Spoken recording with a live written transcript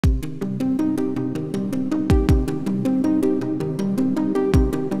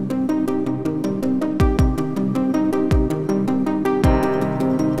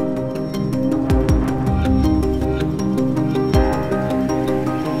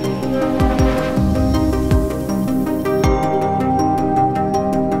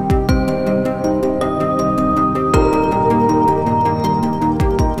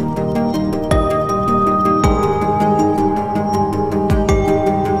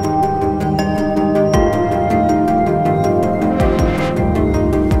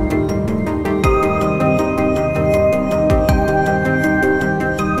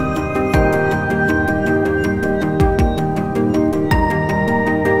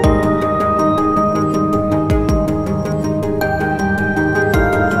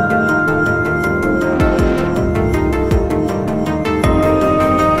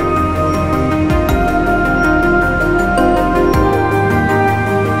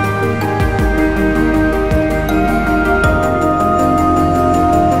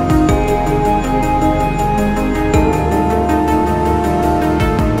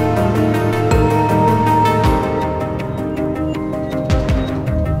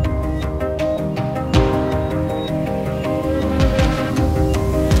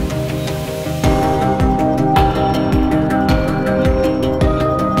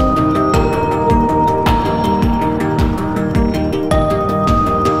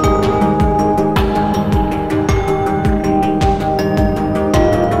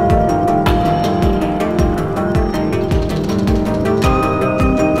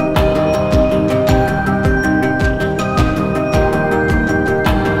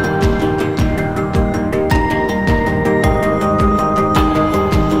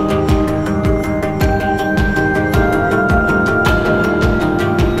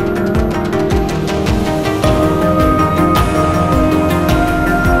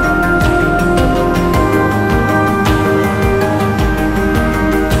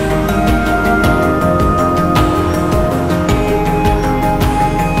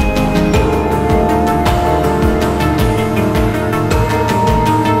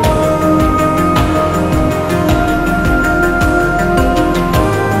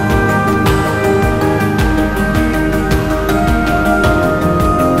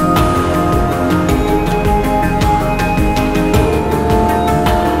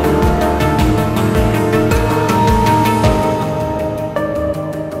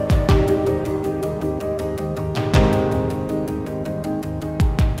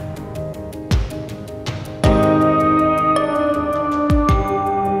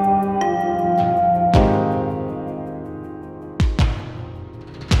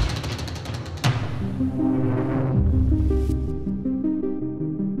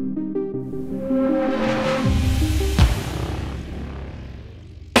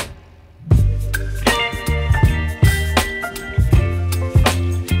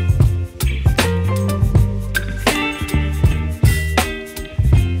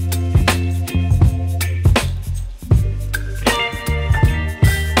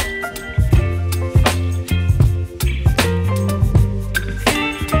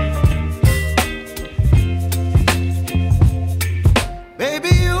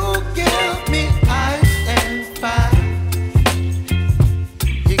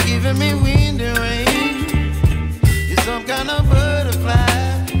giving me wind and rain. You're some kind of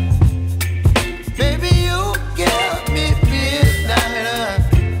butterfly. Baby, you give me midnight.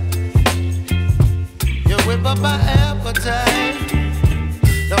 You whip up my appetite.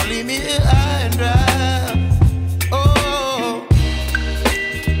 Don't leave me here high and dry. Oh,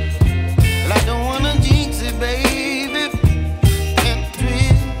 well, I don't wanna jinx it, baby, and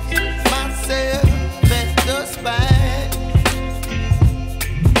twist myself at the spine.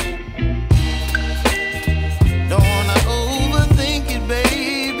 Don't wanna overthink it,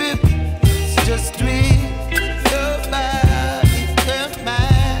 baby. It's just twist your body and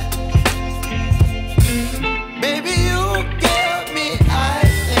mine. Baby, you give me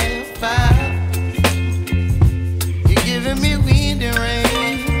ice and fire. You're giving me wind and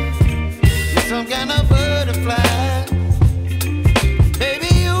rain. You're some kind of butterfly.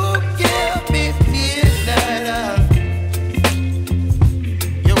 Baby, you give me midnight.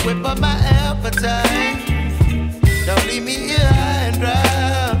 You whip up my appetite. Don't leave me here high and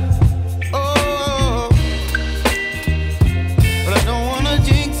dry. Oh, but I don't wanna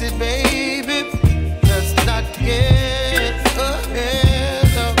jinx it, baby. Let's not get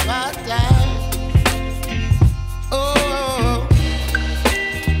ahead of my time. Oh,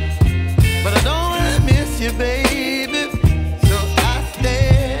 but I don't wanna miss you, baby. So I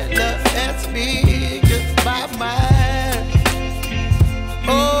stand up and speak my mind.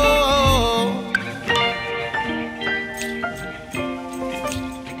 Oh.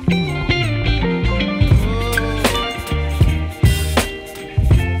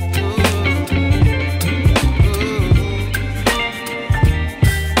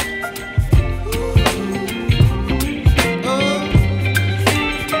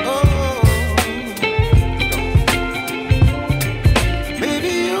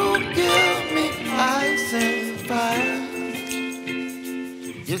 Baby, you give me ice and fire.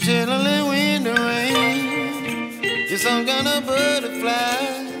 You're chilling wind and rain. You're some kind of butterfly.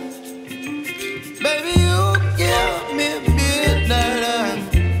 Baby, you give me midnight.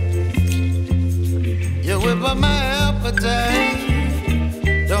 You whip up my appetite.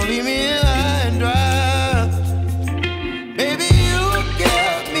 Don't leave me here high and dry. Baby, you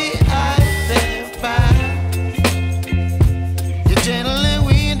give me ice and fire. You're channeling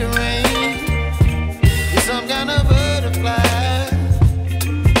wind and rain. You're some kind of butterfly.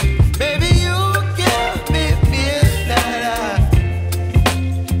 Baby, you give me midnight.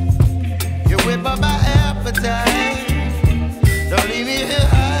 You whip up my appetite. Don't leave me here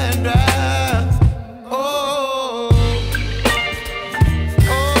high and dry. Oh,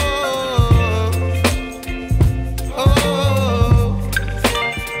 oh,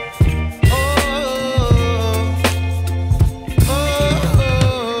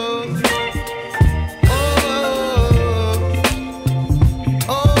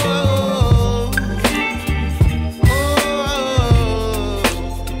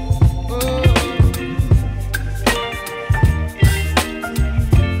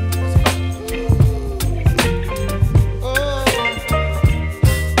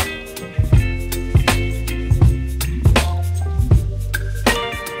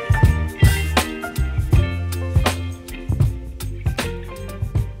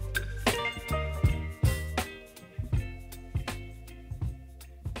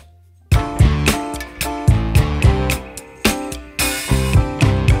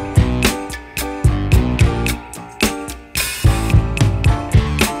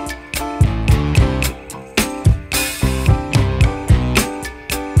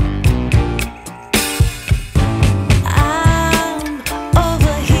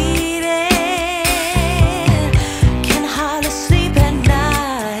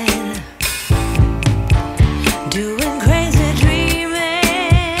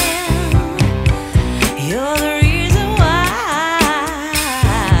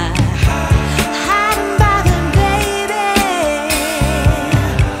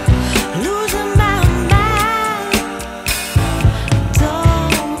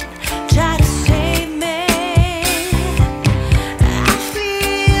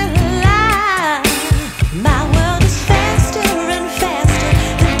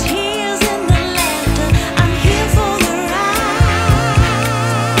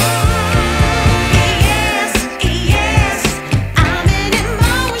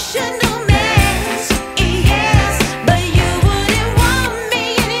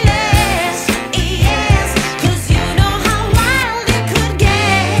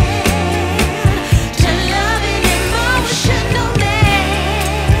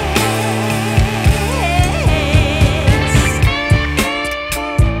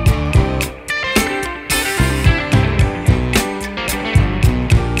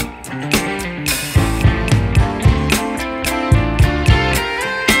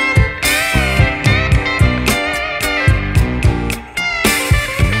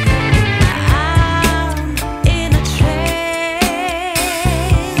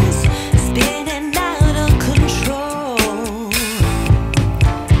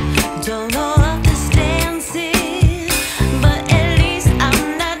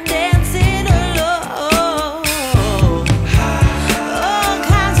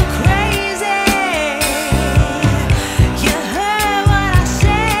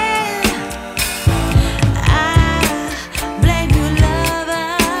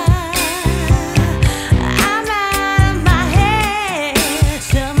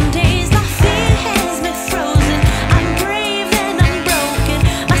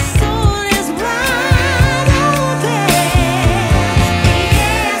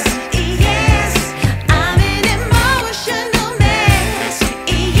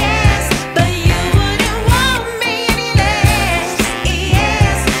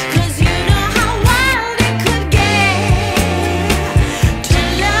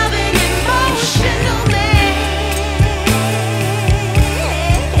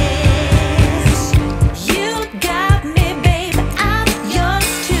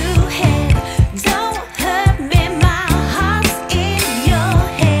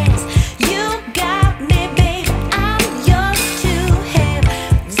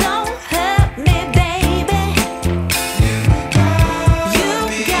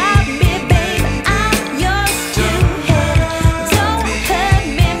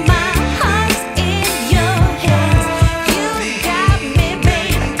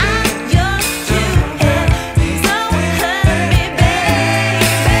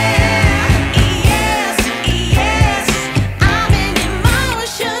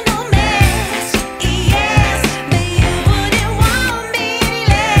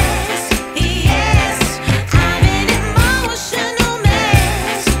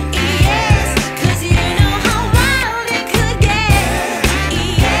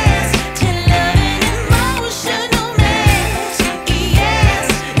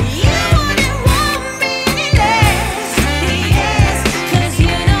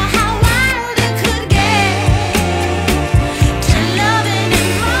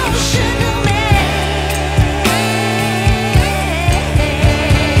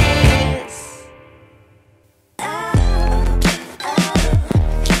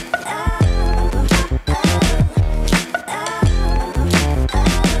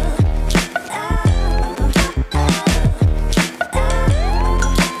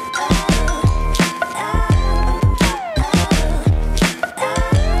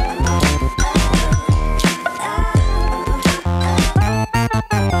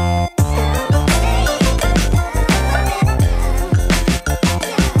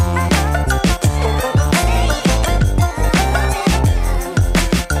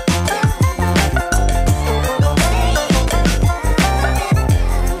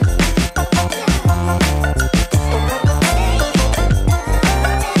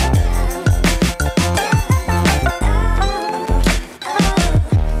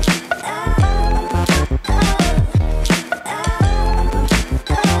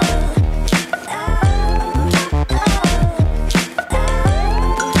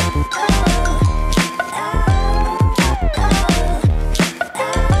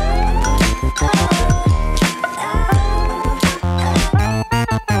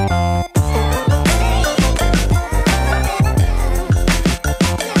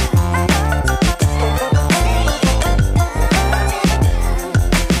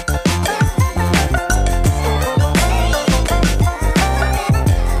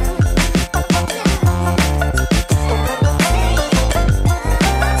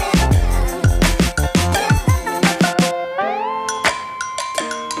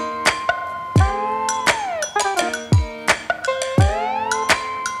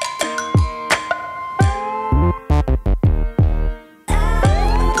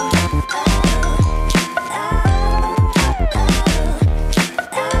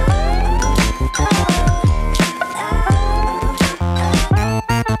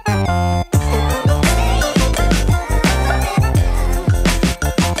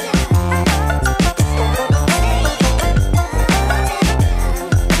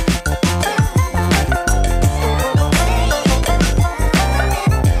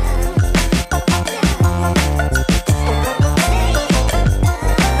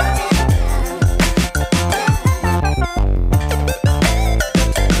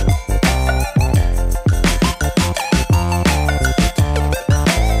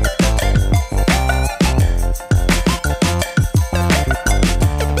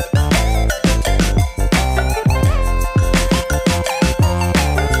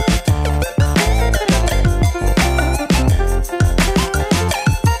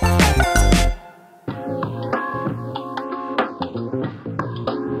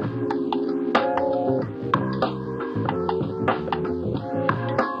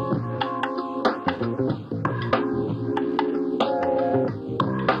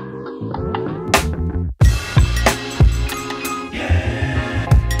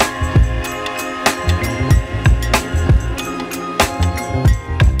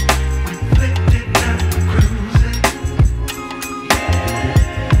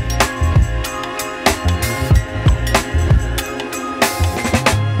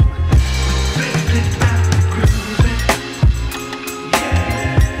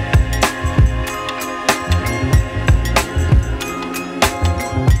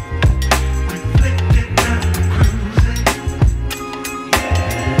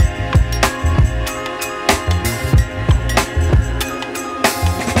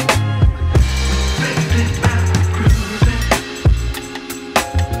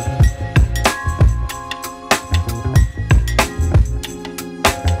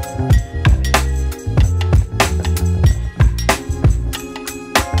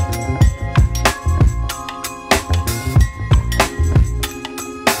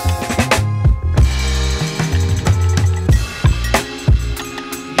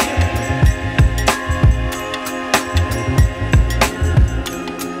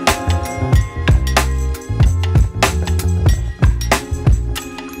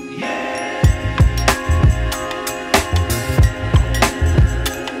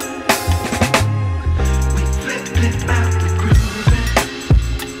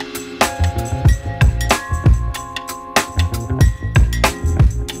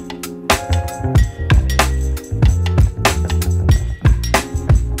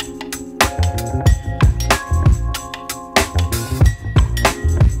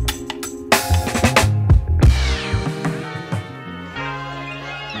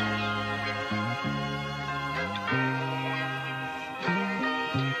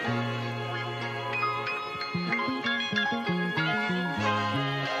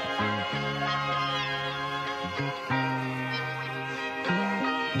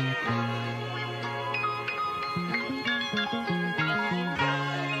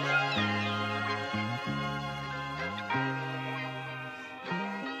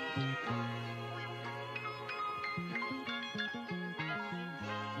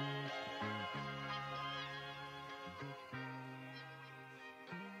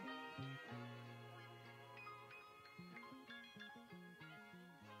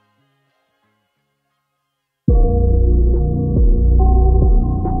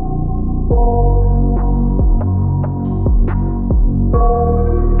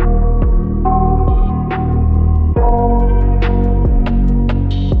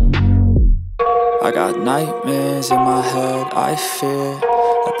 nightmares in my head, I fear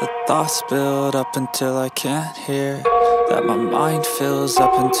that the thoughts build up until I can't hear, that my mind fills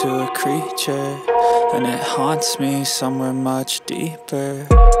up into a creature, and it haunts me somewhere much deeper.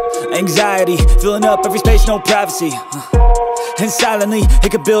 Anxiety, filling up every space, no privacy. And silently,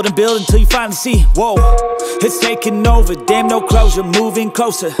 it could build and build until you finally see, whoa, it's taking over, damn no closure, moving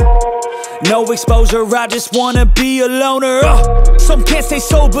closer. No exposure, I just wanna be a loner. Some can't stay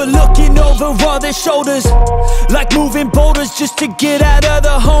sober, looking over all their shoulders, like moving boulders just to get out of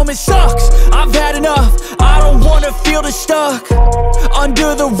the home. It sucks, I've had enough, I don't wanna feel the stuck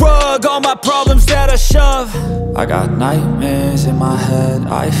under the rug, all my problems that I shove. I got nightmares in my head,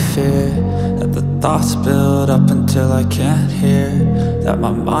 I fear that the thoughts build up until I can't hear, that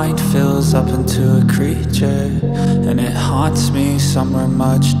my mind fills up into a creature, and it haunts me somewhere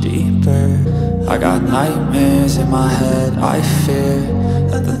much deeper. I got nightmares in my head, I fear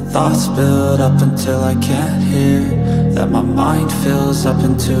that the thoughts build up until I can't hear, that my mind fills up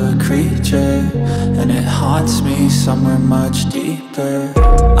into a creature, and it haunts me somewhere much deeper.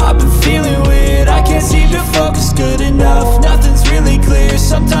 I've been feeling weird, I can't seem to focus good enough, nothing's really clear,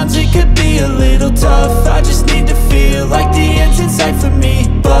 sometimes it could be a little tough. I just need to feel like the end's in sight for me,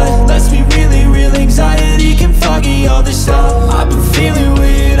 but let's be really real, anxiety can foggy all this stuff. I've been feeling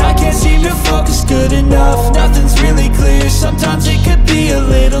weird, I can't seem to focus good enough, nothing's really clear, sometimes it could be a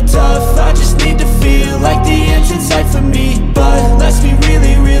little tough. I just need to feel like the end's in sight for me, but let's be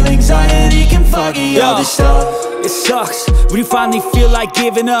really real, anxiety can foggy all this stuff. It sucks when you finally feel like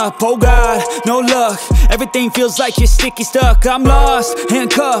giving up. Oh God, no luck, everything feels like you're sticky stuck. I'm lost,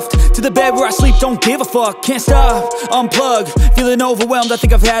 handcuffed to the bed where I sleep, don't give a fuck. Can't stop, unplug, feeling overwhelmed, I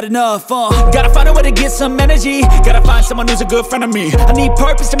think I've had enough. Gotta find a way to get some energy, gotta find someone who's a good friend of me. I need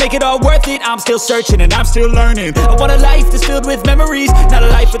purpose to make it all worth it, I'm still searching and I'm still learning. I want a life that's filled with memories, not a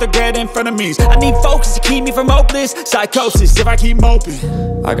life with regret in front of me. I need focus to keep me from hopeless psychosis if I keep moping.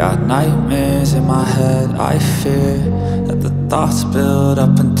 I got nightmares in my head, I fear that the thoughts build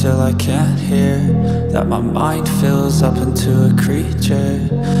up until I can't hear, that my mind fills up into a creature,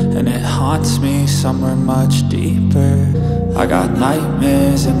 and it haunts me somewhere much deeper. I got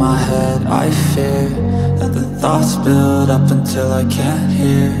nightmares in my head, I fear that the thoughts build up until I can't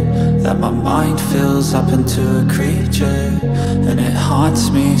hear, that my mind fills up into a creature, and it haunts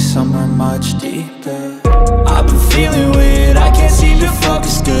me somewhere much deeper. I've been feeling weird, I can't seem to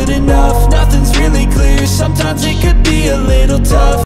focus good enough, nothing's really clear, sometimes it could be a little tough.